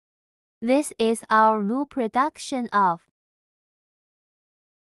This is our new production of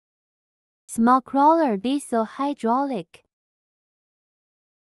small crawler diesel hydraulic.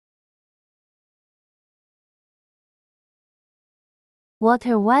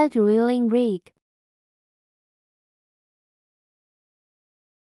 Water well drilling rig.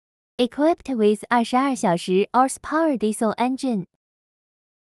 Equipped with 22小时 horsepower diesel engine.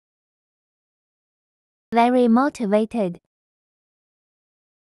 Very motivated.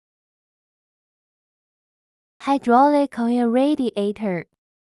 Hydraulic oil radiator.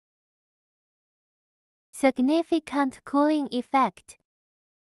 Significant cooling effect.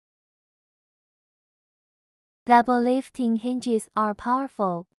 Double lifting hinges are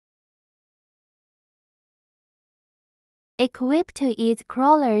powerful. Equipped to its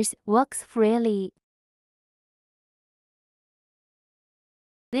crawlers works freely.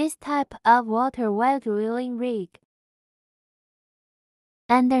 This type of water well drilling rig,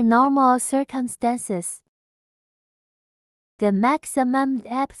 under normal circumstances, the maximum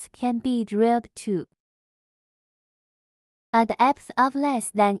depth can be drilled to a depth of less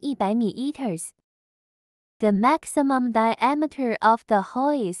than 100 meters. The maximum diameter of the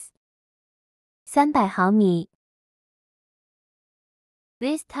hole is 300毫米.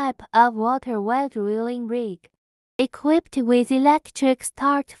 This type of water well drilling rig, equipped with electric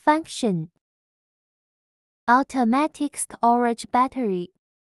start function, automatic storage battery,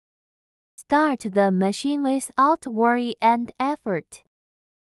 start the machine without worry and effort.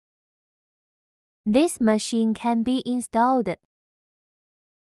 This machine can be installed.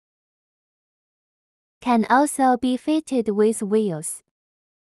 Can also be fitted with wheels.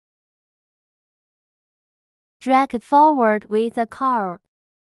 Drag forward with a car.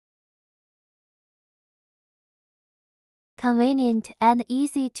 Convenient and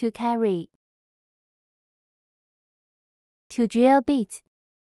easy to carry. To drill bits.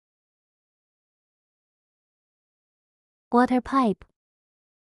 Water pipe.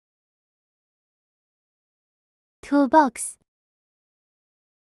 Toolbox.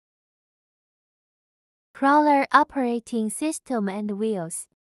 Crawler operating system and wheels.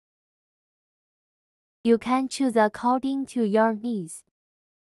 You can choose according to your needs.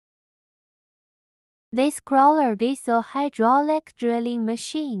 This crawler diesel hydraulic drilling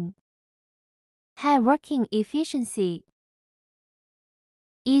machine. High working efficiency.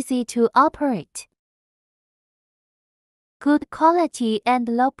 Easy to operate. Good quality and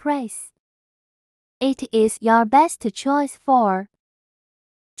low price. It is your best choice for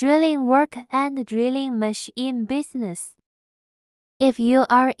drilling work and drilling machine business. If you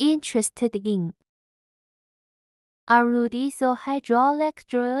are interested in a diesel hydraulic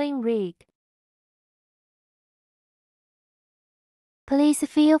drilling rig, please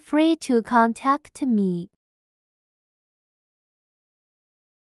feel free to contact me.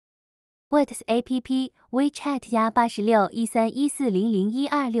 What's App WeChat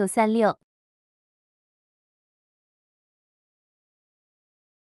 +861314001236.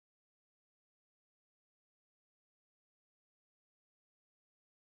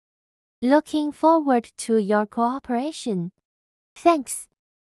 Looking forward to your cooperation. Thanks.